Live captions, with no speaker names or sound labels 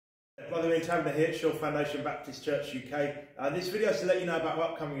Brother Ian Taverner here at Soul Foundation Baptist Church UK. This video is to let you know about our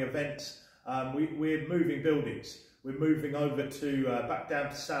upcoming events. We're moving buildings. We're moving over to back down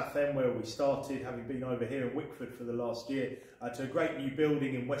to Southend, where we started, having been over here in Wickford for the last year, to a great new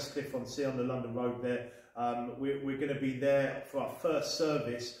building in Westcliff-on-Sea on the London Road there. We're going to be there for our first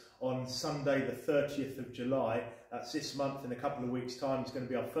service on Sunday the 30th of July. That's this month. In a couple of weeks' time, it's going to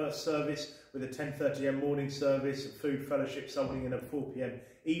be our first service with a 10:30 a.m. morning service, a food fellowship, Soulwinning, and a 4 p.m.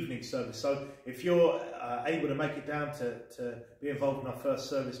 evening service. So if you're able to make it down to be involved in our first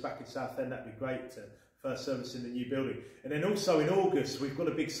service back in Southend, that'd be great. First service in the new building. And then also in August, we've got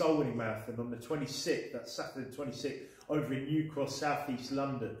a big Soulwinning marathon on the 26th, that's Saturday the 26th, over in New Cross, South East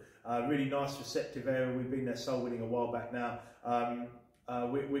London. Really nice, receptive area. We've been there Soulwinning a while back now.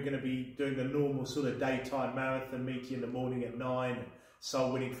 We're going to be doing the normal sort of daytime marathon, meeting in the morning at 9, and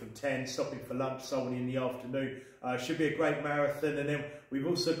Soulwinning from 10, stopping for lunch, Soulwinning in the afternoon. Should be a great marathon. And then we've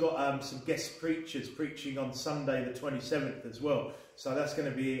also got some guest preachers preaching on Sunday the 27th as well. So that's going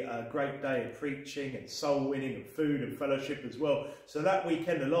to be a great day of preaching and Soulwinning and food and fellowship as well. So that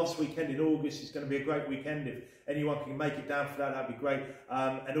weekend, the last weekend in August, is going to be a great weekend. If anyone can make it down for that, that'd be great.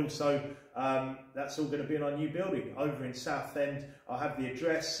 And also, that's all going to be in our new building over in Southend. I'll have the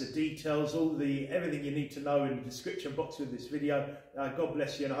address, the details, everything you need to know in the description box of this video. God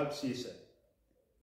bless you, and I hope to see you soon.